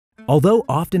Although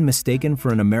often mistaken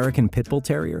for an American Pit Bull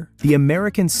Terrier, the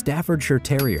American Staffordshire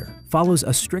Terrier follows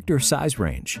a stricter size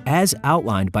range, as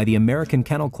outlined by the American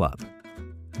Kennel Club.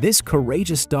 This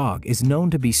courageous dog is known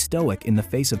to be stoic in the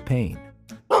face of pain.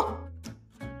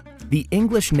 The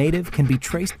English native can be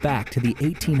traced back to the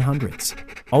 1800s.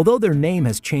 Although their name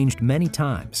has changed many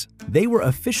times, they were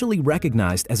officially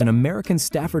recognized as an American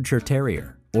Staffordshire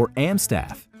Terrier, or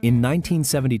Amstaff, in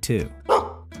 1972.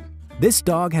 This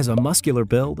dog has a muscular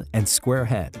build and square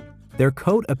head. Their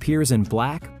coat appears in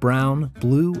black, brown,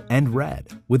 blue, and red,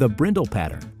 with a brindle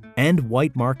pattern and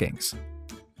white markings.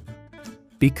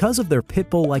 Because of their pit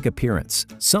bull-like appearance,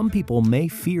 some people may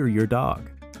fear your dog.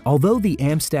 Although the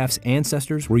Amstaff's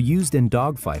ancestors were used in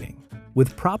dogfighting,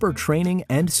 with proper training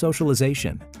and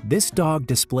socialization, this dog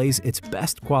displays its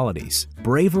best qualities,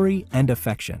 bravery and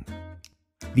affection.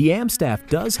 The Amstaff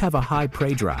does have a high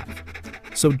prey drive,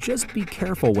 so just be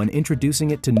careful when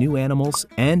introducing it to new animals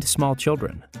and small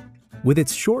children. With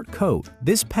its short coat,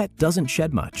 this pet doesn't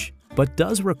shed much, but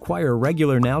does require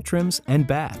regular nail trims and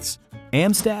baths.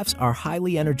 Amstaffs are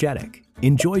highly energetic,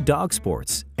 enjoy dog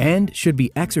sports, and should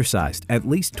be exercised at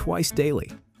least twice daily.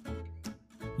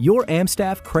 Your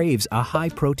Amstaff craves a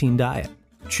high-protein diet.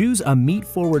 Choose a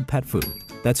meat-forward pet food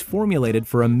that's formulated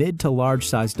for a mid to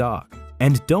large-sized dog,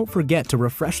 and don't forget to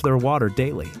refresh their water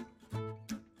daily.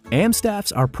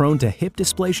 Amstaffs are prone to hip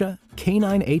dysplasia,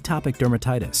 canine atopic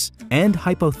dermatitis, and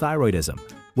hypothyroidism,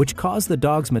 which cause the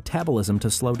dog's metabolism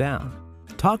to slow down.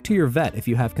 Talk to your vet if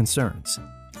you have concerns.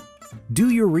 Do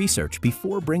your research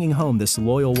before bringing home this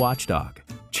loyal watchdog.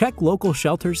 Check local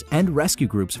shelters and rescue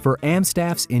groups for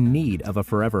Amstaffs in need of a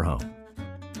forever home.